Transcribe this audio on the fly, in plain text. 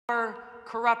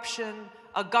corruption,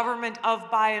 a government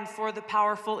of, by, and for the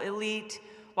powerful elite,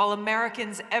 while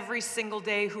Americans every single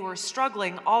day who are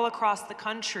struggling all across the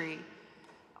country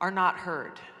are not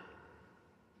heard.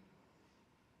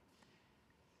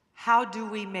 How do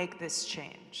we make this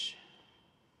change?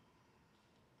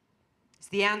 Is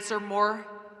the answer more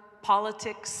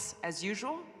politics as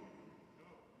usual?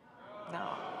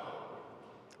 No.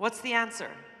 What's the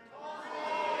answer?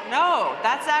 No,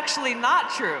 that's actually not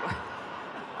true.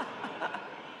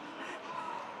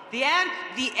 The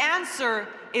answer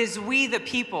is we the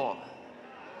people.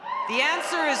 The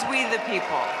answer is we the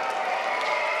people.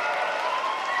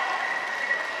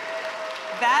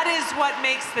 That is what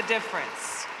makes the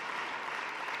difference.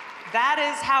 That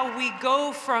is how we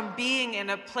go from being in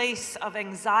a place of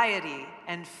anxiety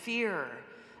and fear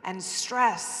and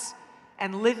stress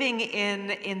and living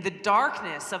in the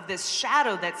darkness of this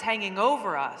shadow that's hanging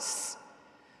over us,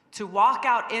 to walk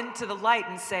out into the light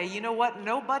and say, you know what,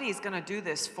 nobody's gonna do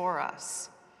this for us.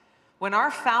 When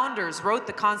our founders wrote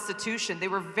the Constitution, they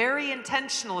were very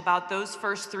intentional about those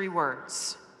first three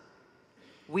words: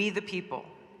 we the people.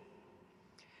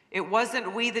 It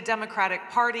wasn't we the Democratic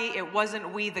Party, it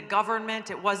wasn't we the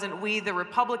government, it wasn't we the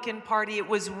Republican Party, it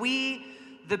was we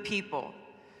the people.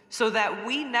 So that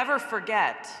we never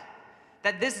forget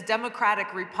that this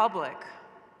democratic republic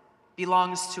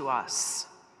belongs to us.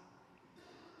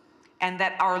 And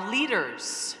that our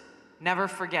leaders never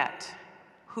forget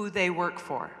who they work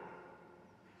for.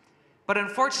 But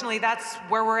unfortunately, that's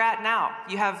where we're at now.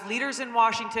 You have leaders in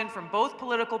Washington from both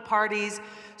political parties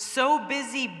so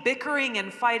busy bickering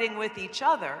and fighting with each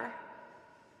other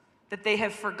that they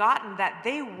have forgotten that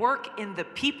they work in the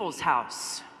people's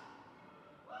house.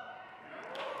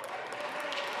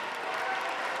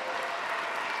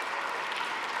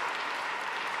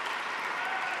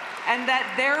 And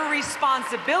that their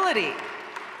responsibility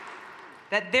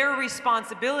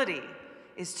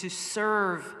is to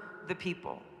serve the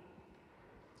people.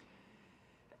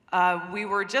 We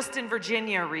were just in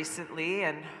Virginia recently,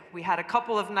 and we had a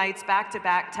couple of nights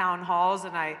back-to-back town halls,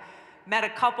 and I met a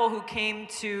couple who came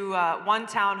to one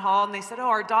town hall, and they said, oh,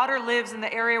 our daughter lives in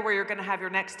the area where you're gonna have your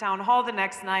next town hall the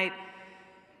next night.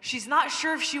 She's not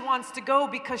sure if she wants to go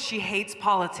because she hates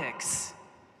politics.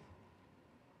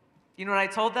 You know what I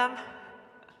told them?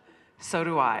 So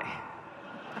do I.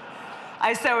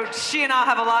 I said, she and I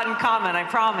have a lot in common, I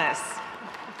promise.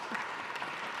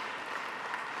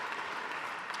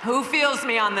 Who feels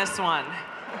me on this one?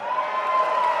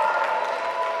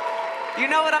 You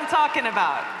know what I'm talking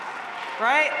about,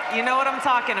 right? You know what I'm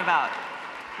talking about.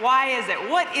 Why is it?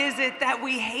 What is it that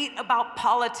we hate about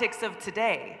politics of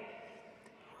today?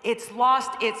 It's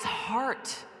lost its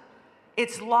heart.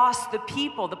 It's lost the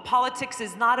people. The politics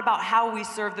is not about how we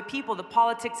serve the people. The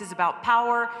politics is about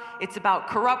power. It's about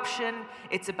corruption.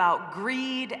 It's about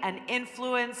greed and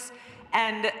influence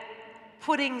and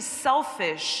putting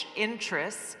selfish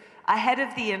interests ahead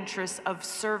of the interests of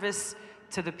service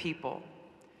to the people.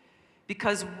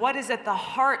 Because what is at the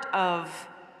heart of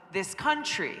this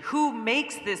country, who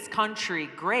makes this country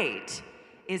great,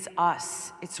 is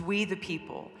us. It's we the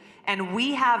people. And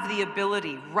we have the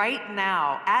ability right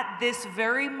now, at this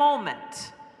very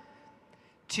moment,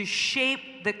 to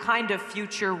shape the kind of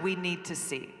future we need to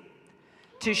see.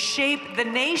 To shape the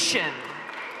nation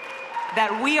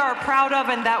that we are proud of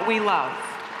and that we love.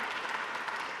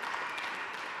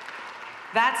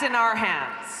 That's in our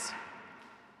hands.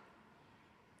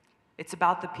 It's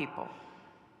about the people.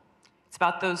 It's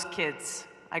about those kids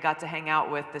I got to hang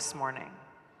out with this morning.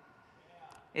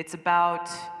 It's about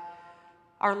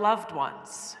our loved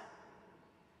ones,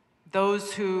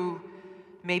 those who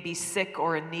may be sick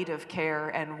or in need of care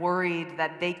and worried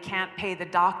that they can't pay the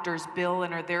doctor's bill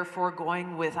and are therefore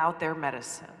going without their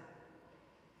medicine.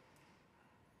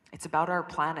 It's about our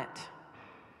planet,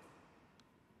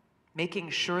 making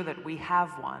sure that we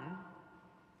have one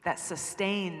that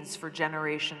sustains for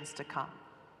generations to come.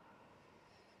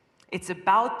 It's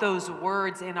about those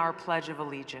words in our Pledge of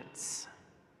Allegiance,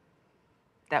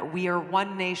 that we are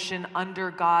one nation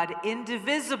under God,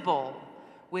 indivisible,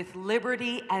 with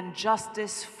liberty and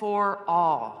justice for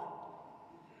all.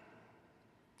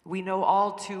 We know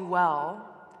all too well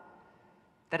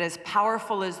that as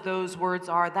powerful as those words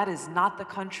are, that is not the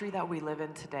country that we live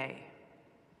in today.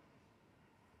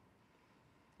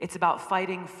 It's about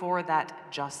fighting for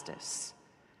that justice,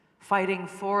 fighting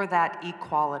for that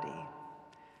equality,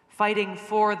 fighting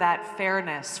for that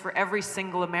fairness for every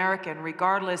single American,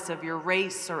 regardless of your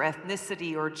race or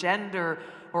ethnicity or gender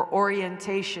or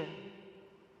orientation.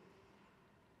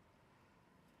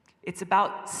 It's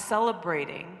about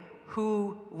celebrating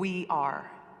who we are.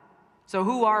 So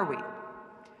who are we?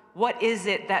 What is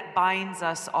it that binds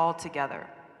us all together?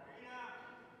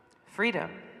 Freedom.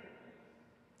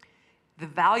 The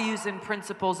values and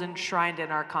principles enshrined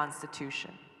in our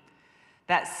Constitution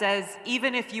that says,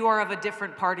 even if you are of a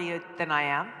different party than I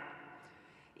am,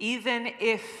 even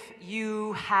if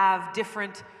you have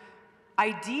different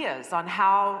ideas on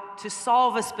how to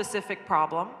solve a specific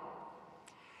problem,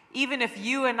 even if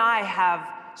you and I have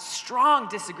strong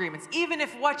disagreements, even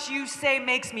if what you say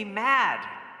makes me mad,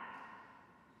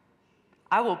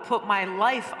 I will put my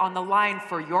life on the line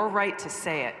for your right to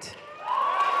say it.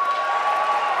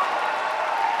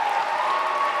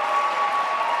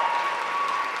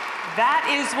 That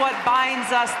is what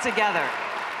binds us together.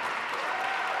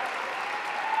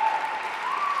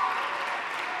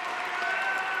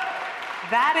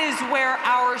 That is where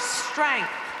our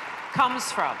strength comes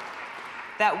from.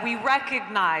 That we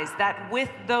recognize that with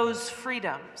those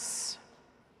freedoms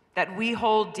that we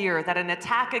hold dear, that an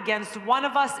attack against one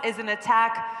of us is an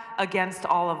attack against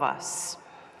all of us.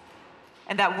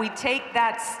 And that we take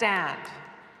that stand,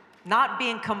 not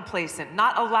being complacent,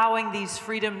 not allowing these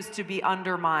freedoms to be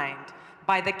undermined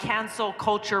by the cancel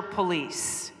culture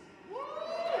police.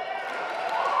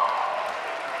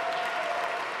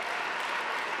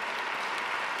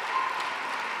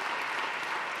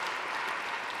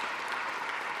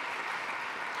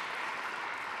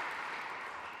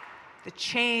 The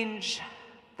change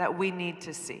that we need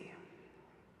to see.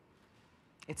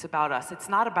 It's about us. It's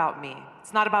not about me.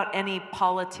 It's not about any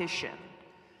politician.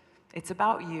 It's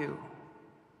about you.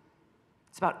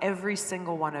 It's about every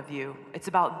single one of you. It's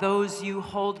about those you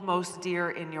hold most dear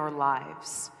in your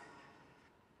lives.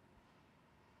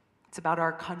 It's about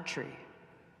our country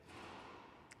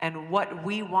and what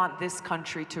we want this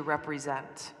country to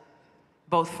represent,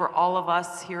 both for all of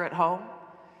us here at home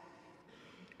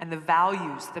and the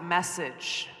values, the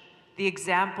message, the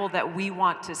example that we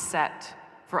want to set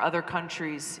for other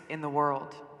countries in the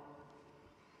world.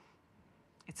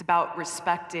 It's about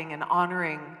respecting and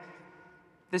honoring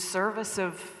the service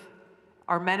of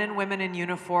our men and women in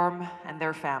uniform and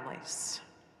their families.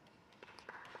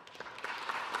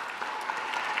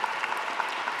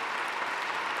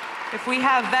 If we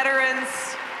have veterans,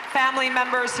 family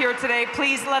members here today,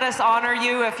 please let us honor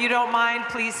you. If you don't mind,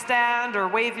 please stand or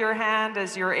wave your hand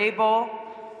as you're able.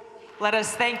 Let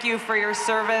us thank you for your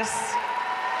service.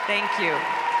 Thank you.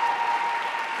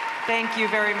 Thank you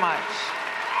very much.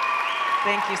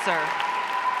 Thank you, sir.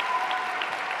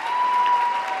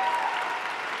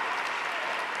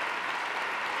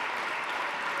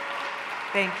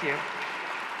 Thank you.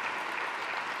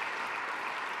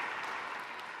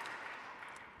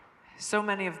 So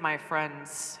many of my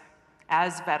friends,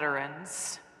 as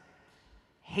veterans,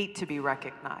 hate to be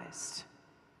recognized.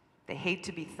 They hate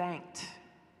to be thanked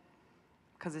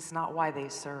because it's not why they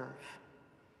serve.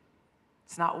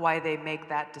 It's not why they make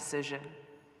that decision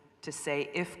to say,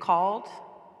 if called,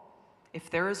 if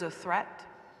there is a threat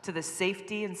to the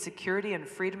safety and security and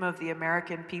freedom of the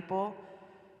American people,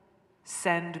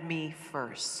 send me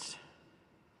first.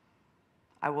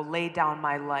 I will lay down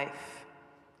my life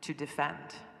to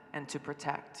defend and to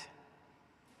protect.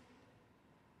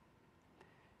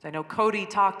 I know Cody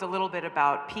talked a little bit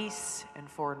about peace and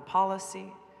foreign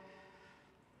policy.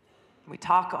 We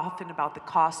talk often about the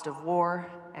cost of war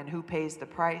and who pays the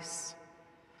price.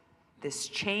 This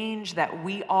change that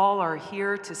we all are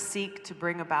here to seek to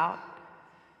bring about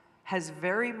has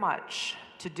very much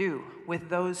to do with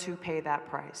those who pay that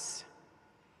price.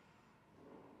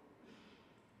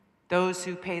 Those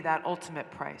who pay that ultimate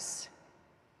price,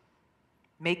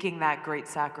 making that great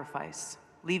sacrifice,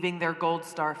 leaving their Gold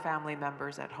Star family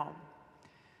members at home.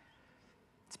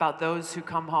 It's about those who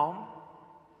come home,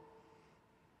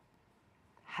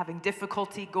 having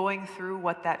difficulty going through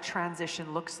what that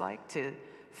transition looks like to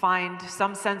find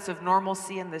some sense of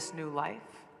normalcy in this new life.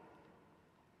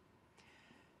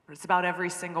 But it's about every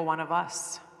single one of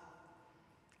us.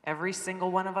 Every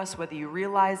single one of us, whether you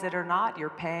realize it or not, you're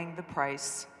paying the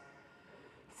price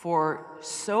for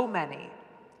so many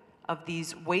of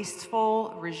these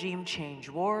wasteful regime change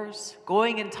wars,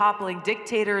 going and toppling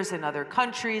dictators in other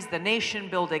countries, the nation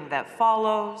building that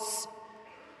follows,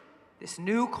 this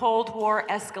new Cold War,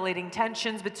 escalating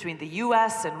tensions between the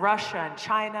US and Russia and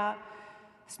China,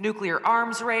 this nuclear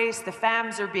arms race, the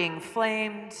FAMs are being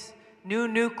flamed, new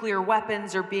nuclear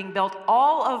weapons are being built,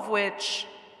 all of which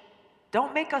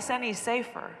don't make us any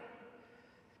safer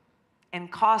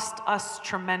and cost us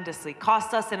tremendously,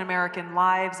 cost us in American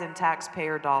lives and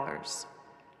taxpayer dollars.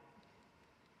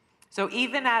 So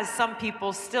even as some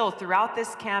people still throughout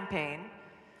this campaign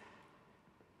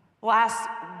will ask,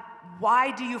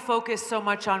 why do you focus so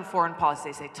much on foreign policy?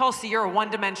 They say, Tulsi, you're a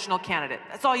one-dimensional candidate.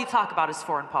 That's all you talk about is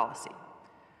foreign policy.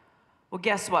 Well,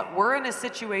 guess what? We're in a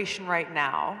situation right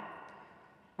now.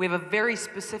 We have a very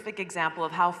specific example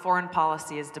of how foreign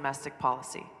policy is domestic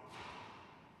policy.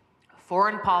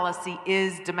 Foreign policy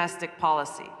is domestic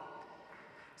policy.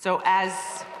 So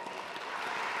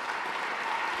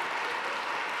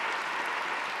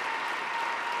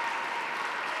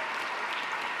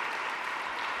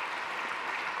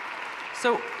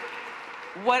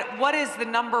what is the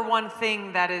number one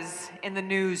thing that is in the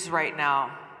news right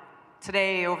now?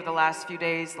 Today, over the last few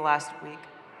days, the last week?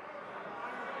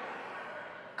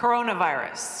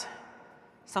 Coronavirus.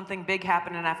 Something big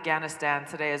happened in Afghanistan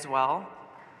today as well.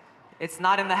 It's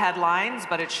not in the headlines,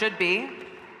 but it should be.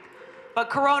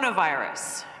 But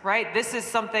coronavirus, right? This is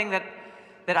something that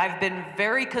I've been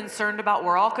very concerned about.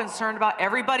 We're all concerned about.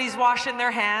 Everybody's washing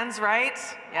their hands, right?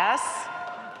 Yes?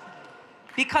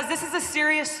 Because this is a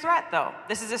serious threat, though.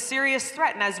 This is a serious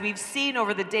threat, and as we've seen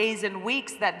over the days and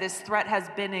weeks that this threat has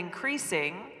been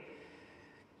increasing,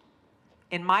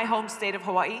 in my home state of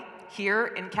Hawaii, here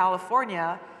in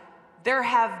California, there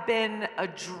have been a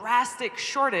drastic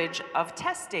shortage of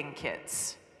testing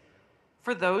kits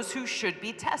for those who should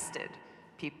be tested.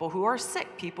 People who are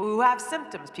sick, people who have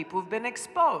symptoms, people who've been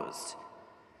exposed.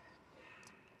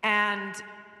 And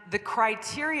the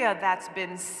criteria that's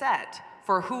been set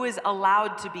for who is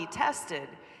allowed to be tested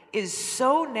is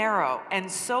so narrow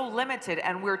and so limited,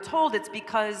 and we're told it's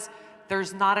because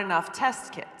there's not enough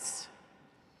test kits.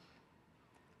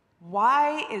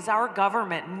 Why is our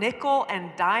government nickel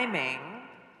and diming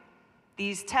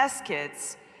these test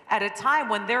kits at a time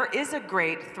when there is a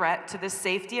great threat to the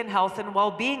safety and health and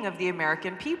well-being of the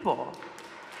American people?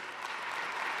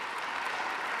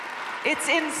 It's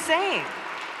insane.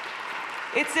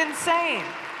 It's insane.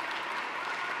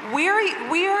 We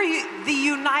are the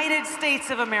United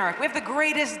States of America. We have the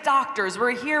greatest doctors.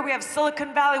 We're here, we have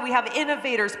Silicon Valley, we have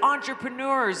innovators,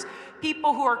 entrepreneurs,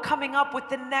 people who are coming up with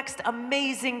the next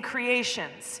amazing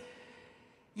creations.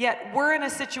 Yet we're in a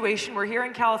situation where here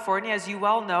in California, as you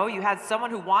well know, you had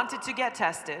someone who wanted to get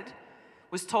tested,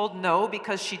 was told no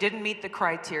because she didn't meet the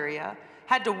criteria,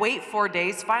 had to wait 4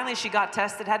 days, finally she got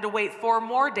tested, had to wait 4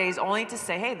 more days only to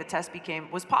say, hey, the test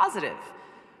was positive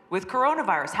with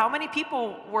coronavirus. How many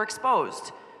people were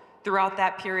exposed throughout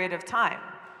that period of time?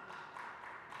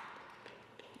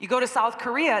 You go to South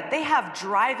Korea, they have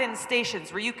drive-in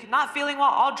stations where not feeling well,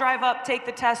 I'll drive up, take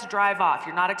the test, drive off.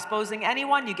 You're not exposing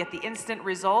anyone, you get the instant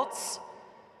results.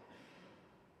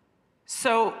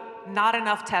 So, not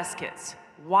enough test kits.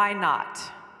 Why not?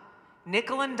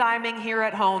 Nickel and diming here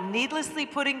at home, needlessly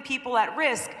putting people at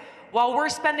risk while we're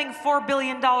spending $4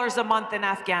 billion a month in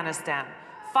Afghanistan.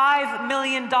 $5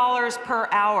 million per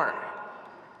hour.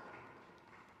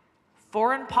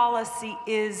 Foreign policy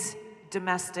is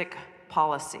domestic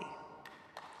policy.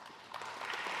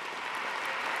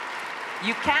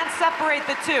 You can't separate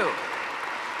the two.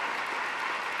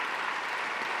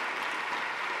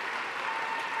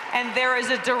 And there is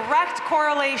a direct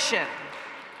correlation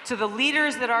to the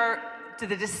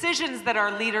decisions that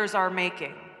our leaders are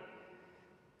making.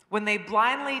 When they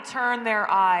blindly turn their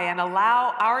eye and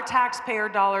allow our taxpayer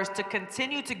dollars to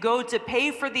continue to go to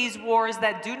pay for these wars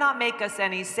that do not make us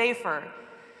any safer,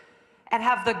 and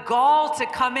have the gall to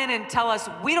come in and tell us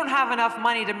we don't have enough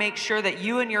money to make sure that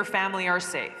you and your family are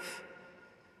safe.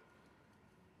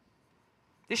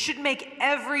 This should make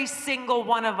every single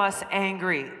one of us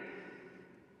angry.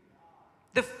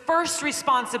 The first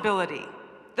responsibility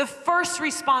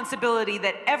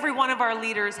that every one of our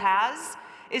leaders has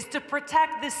is to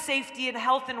protect the safety and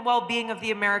health and well-being of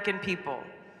the American people.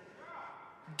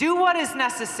 Do what is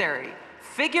necessary.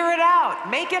 Figure it out.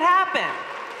 Make it happen.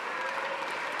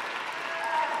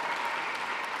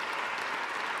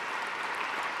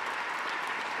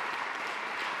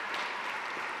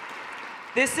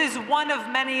 This is one of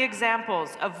many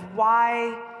examples of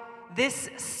why this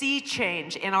sea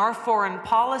change in our foreign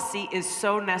policy is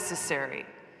so necessary.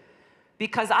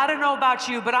 Because I don't know about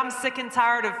you, but I'm sick and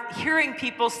tired of hearing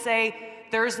people say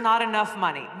there's not enough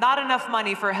money. Not enough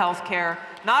money for healthcare,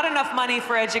 not enough money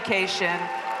for education,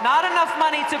 not enough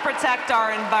money to protect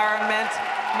our environment,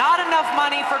 not enough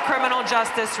money for criminal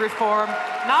justice reform,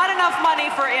 not enough money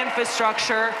for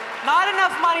infrastructure, not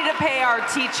enough money to pay our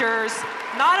teachers,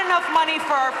 not enough money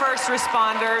for our first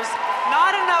responders,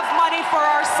 not enough money for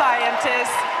our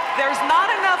scientists. There's not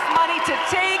enough money to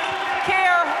take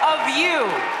care of you.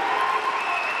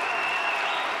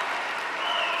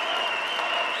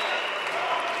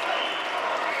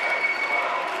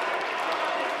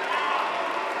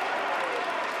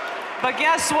 But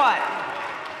guess what?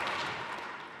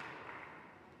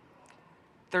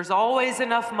 There's always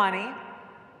enough money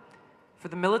for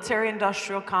the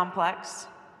military-industrial complex,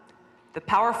 the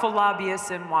powerful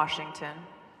lobbyists in Washington,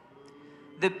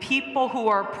 the people who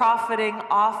are profiting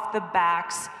off the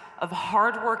backs of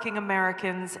hardworking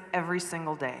Americans every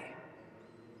single day.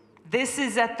 This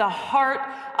is at the heart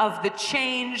of the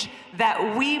change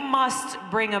that we must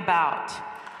bring about.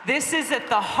 This is at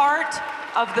the heart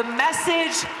of the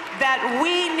message that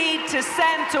we need to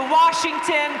send to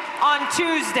Washington on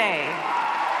Tuesday.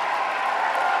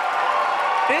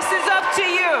 This is up to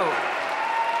you.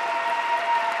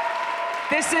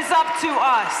 This is up to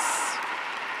us.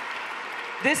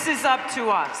 This is up to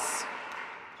us.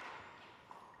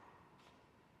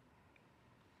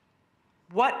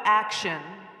 What action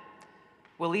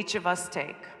will each of us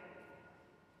take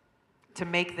to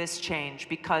make this change?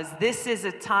 Because this is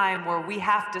a time where we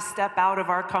have to step out of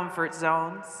our comfort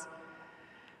zones.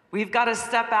 We've got to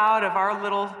step out of our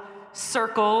little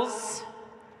circles.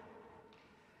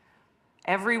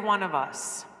 Every one of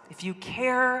us, if you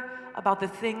care about the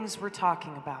things we're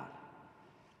talking about,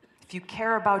 if you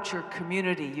care about your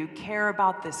community, you care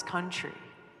about this country,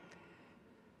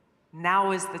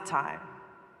 now is the time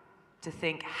to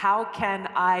think, how can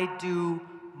I do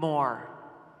more?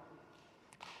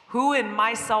 Who in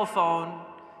my cell phone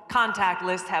contact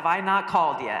list have I not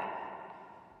called yet?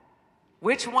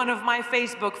 Which one of my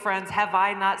Facebook friends have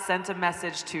I not sent a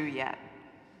message to yet?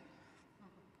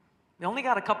 We only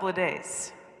got a couple of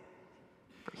days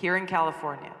here in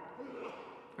California,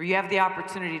 where you have the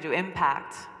opportunity to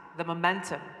impact the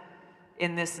momentum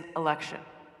in this election.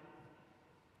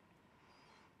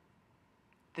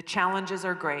 The challenges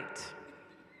are great.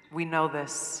 We know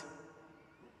this.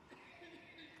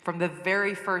 From the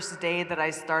very first day that I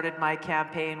started my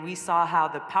campaign, we saw how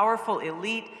the powerful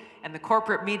elite and the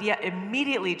corporate media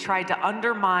immediately tried to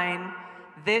undermine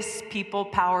this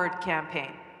people-powered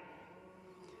campaign.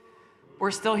 We're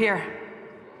still here.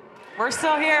 We're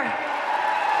still here.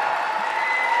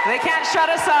 They can't shut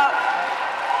us up.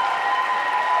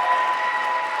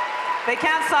 They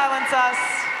can't silence us.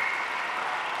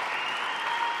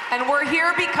 And we're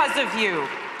here because of you.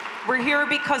 We're here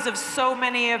because of so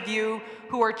many of you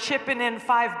who are chipping in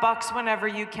 $5 whenever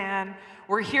you can.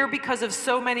 We're here because of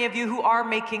so many of you who are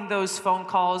making those phone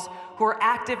calls, who are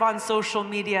active on social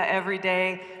media every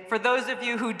day. For those of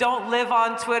you who don't live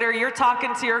on Twitter, you're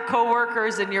talking to your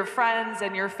coworkers and your friends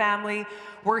and your family.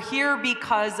 We're here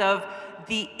because of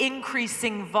the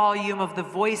increasing volume of the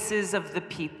voices of the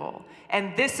people.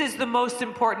 And this is the most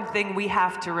important thing we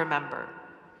have to remember.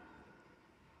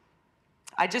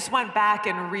 I just went back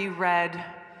and reread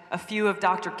a few of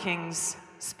Dr. King's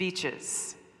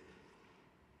speeches.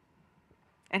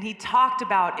 And he talked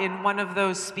about in one of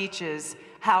those speeches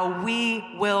how we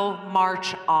will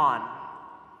march on.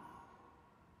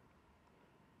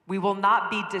 We will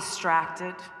not be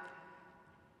distracted.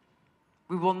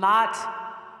 We will not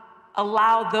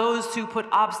allow those who put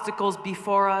obstacles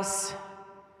before us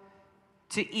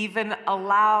to even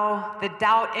allow the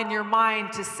doubt in your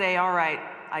mind to say, all right,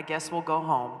 I guess we'll go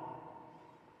home.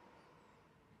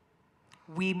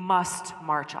 We must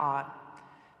march on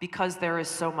because there is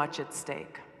so much at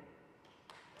stake.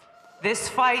 This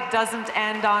fight doesn't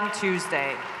end on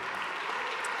Tuesday.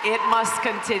 It must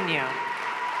continue.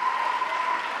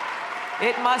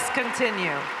 It must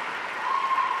continue.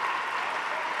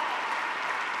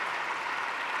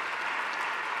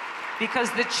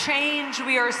 Because the change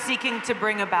we are seeking to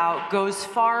bring about goes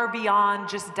far beyond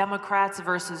just Democrats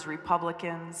versus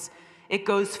Republicans. It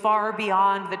goes far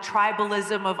beyond the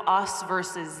tribalism of us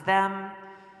versus them.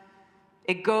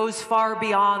 It goes far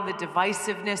beyond the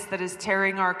divisiveness that is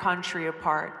tearing our country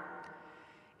apart.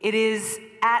 It is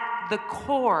at the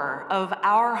core of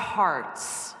our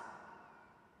hearts,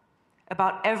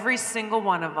 about every single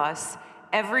one of us,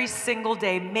 every single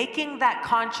day, making that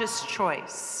conscious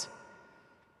choice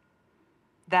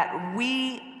that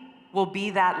we will be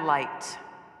that light,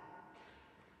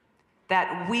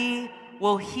 that we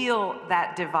will heal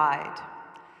that divide,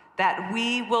 that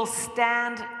we will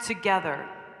stand together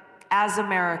as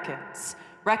Americans,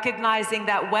 recognizing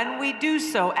that when we do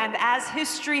so, and as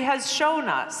history has shown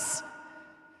us,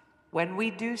 when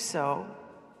we do so,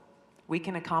 we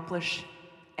can accomplish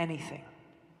anything.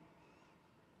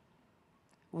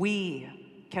 We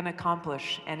can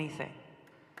accomplish anything.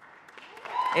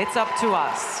 It's up to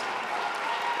us.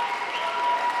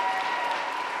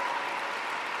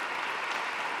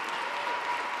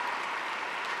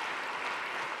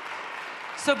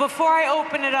 So before I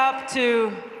open it up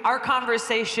to our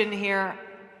conversation here,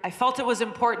 I felt it was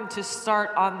important to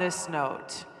start on this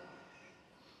note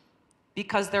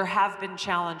because there have been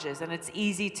challenges and it's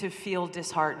easy to feel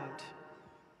disheartened.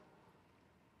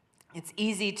 it's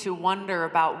easy to wonder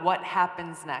about what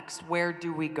happens next. Where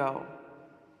do we go?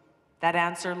 That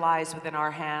answer lies within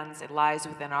our hands, it lies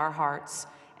within our hearts,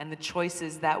 and the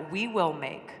choices that we will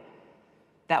make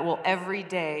that will every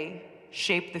day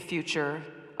shape the future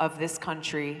of this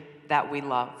country that we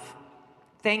love.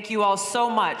 Thank you all so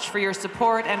much for your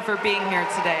support and for being here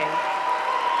today.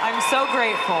 I'm so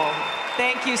grateful.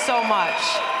 Thank you so much.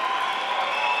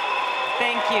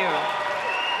 Thank you.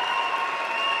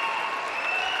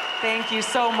 Thank you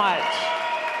so much.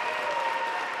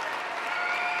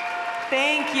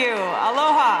 Thank you.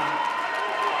 Aloha.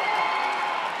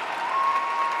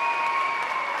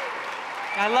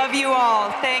 I love you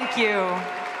all. Thank you.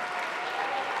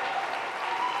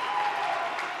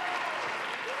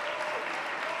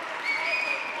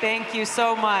 Thank you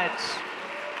so much.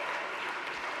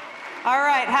 All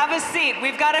right, have a seat.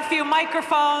 We've got a few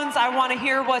microphones. I want to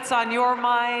hear what's on your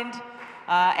mind.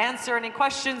 Answer any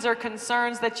questions or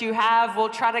concerns that you have. We'll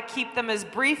try to keep them as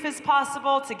brief as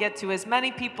possible to get to as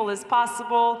many people as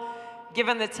possible,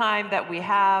 given the time that we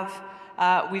have.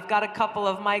 We've got a couple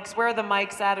of mics. Where are the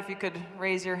mics at? If you could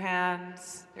raise your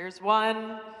hands. Here's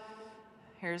one.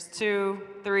 Here's two,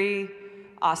 three.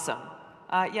 Awesome.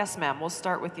 Yes, ma'am. We'll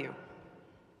start with you.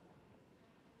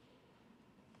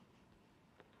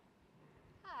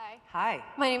 Hi.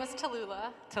 My name is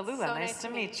Tallulah. Tallulah, so nice to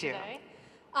meet you. Today.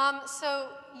 So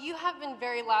you have been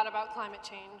very loud about climate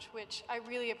change, which I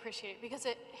really appreciate because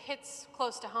it hits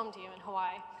close to home to you in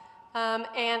Hawaii.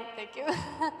 And thank you.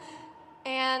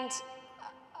 And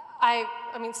I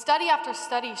mean, study after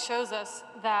study shows us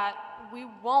that we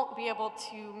won't be able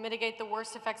to mitigate the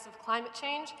worst effects of climate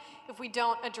change if we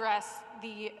don't address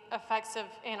the effects of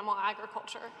animal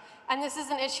agriculture. And this is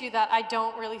an issue that I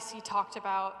don't really see talked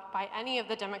about by any of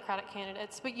the Democratic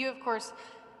candidates, but you, of course,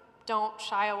 don't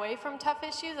shy away from tough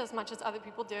issues as much as other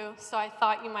people do, so I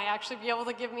thought you might actually be able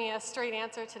to give me a straight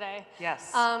answer today.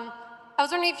 Yes. I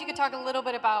was wondering if you could talk a little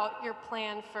bit about your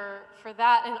plan for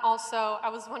that, and also I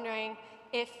was wondering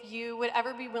if you would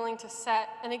ever be willing to set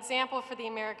an example for the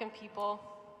American people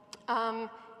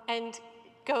and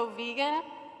go vegan,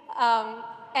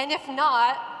 and if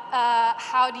not,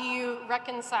 how do you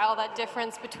reconcile that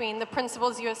difference between the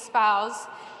principles you espouse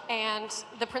and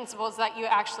the principles that you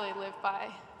actually live by?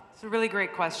 It's a really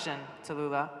great question,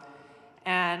 Tallulah.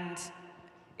 And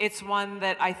it's one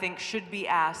that I think should be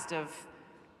asked of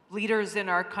leaders in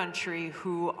our country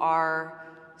who are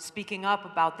speaking up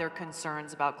about their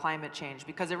concerns about climate change,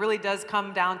 because it really does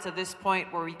come down to this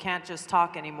point where we can't just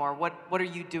talk anymore. What are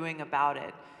you doing about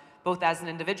it? Both as an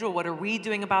individual, what are we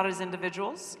doing about it as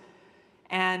individuals?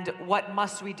 And what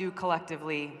must we do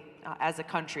collectively as a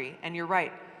country? And you're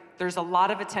right, there's a lot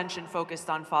of attention focused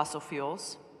on fossil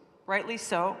fuels, rightly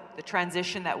so. The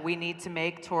transition that we need to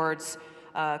make towards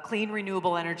clean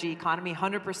renewable energy economy,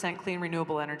 100% clean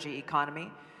renewable energy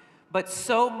economy. But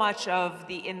so much of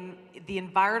the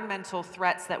environmental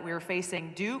threats that we're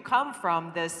facing do come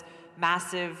from this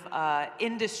massive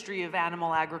industry of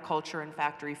animal agriculture and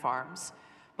factory farms,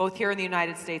 both here in the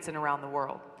United States and around the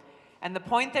world. And the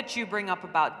point that you bring up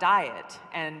about diet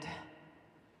and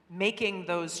making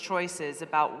those choices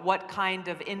about what kind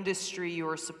of industry you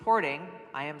are supporting,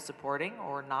 I am supporting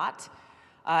or not,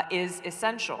 is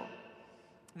essential.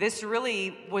 This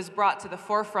really was brought to the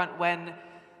forefront when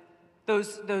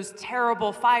those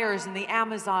terrible fires in the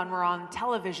Amazon were on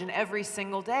television every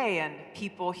single day, and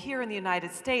people here in the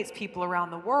United States, people around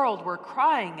the world were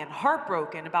crying and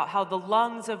heartbroken about how the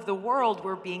lungs of the world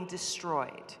were being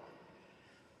destroyed.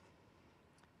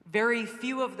 Very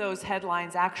few of those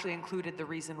headlines actually included the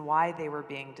reason why they were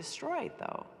being destroyed,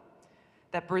 though.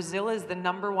 That Brazil is the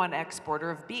 #1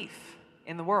 exporter of beef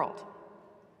in the world.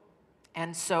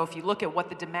 And so if you look at what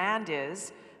the demand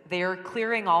is, they are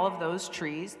clearing all of those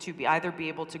trees to either be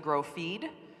able to grow feed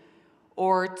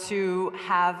or to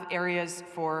have areas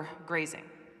for grazing.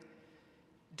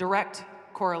 Direct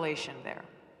correlation there.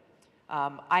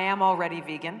 I am already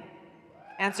vegan.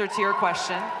 Answer to your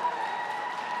question.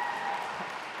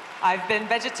 I've been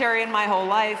vegetarian my whole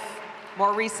life,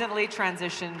 more recently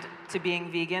transitioned to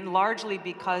being vegan, largely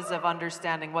because of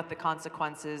understanding what the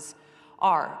consequences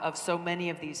are of so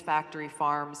many of these factory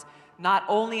farms, not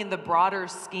only in the broader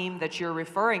scheme that you're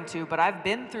referring to, but I've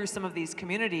been through some of these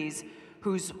communities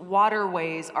whose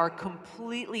waterways are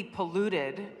completely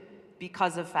polluted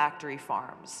because of factory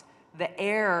farms. The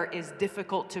air is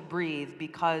difficult to breathe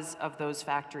because of those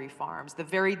factory farms. The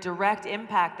very direct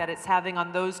impact that it's having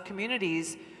on those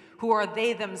communities who are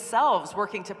they themselves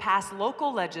working to pass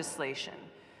local legislation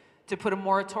to put a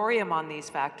moratorium on these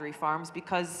factory farms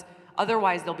because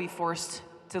otherwise they'll be forced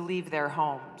to leave their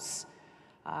homes.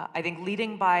 I think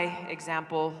leading by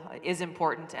example is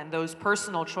important, and those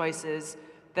personal choices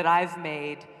that I've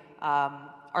made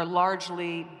are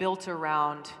largely built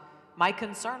around my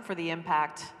concern for the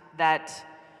impact that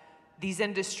these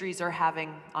industries are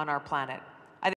having on our planet.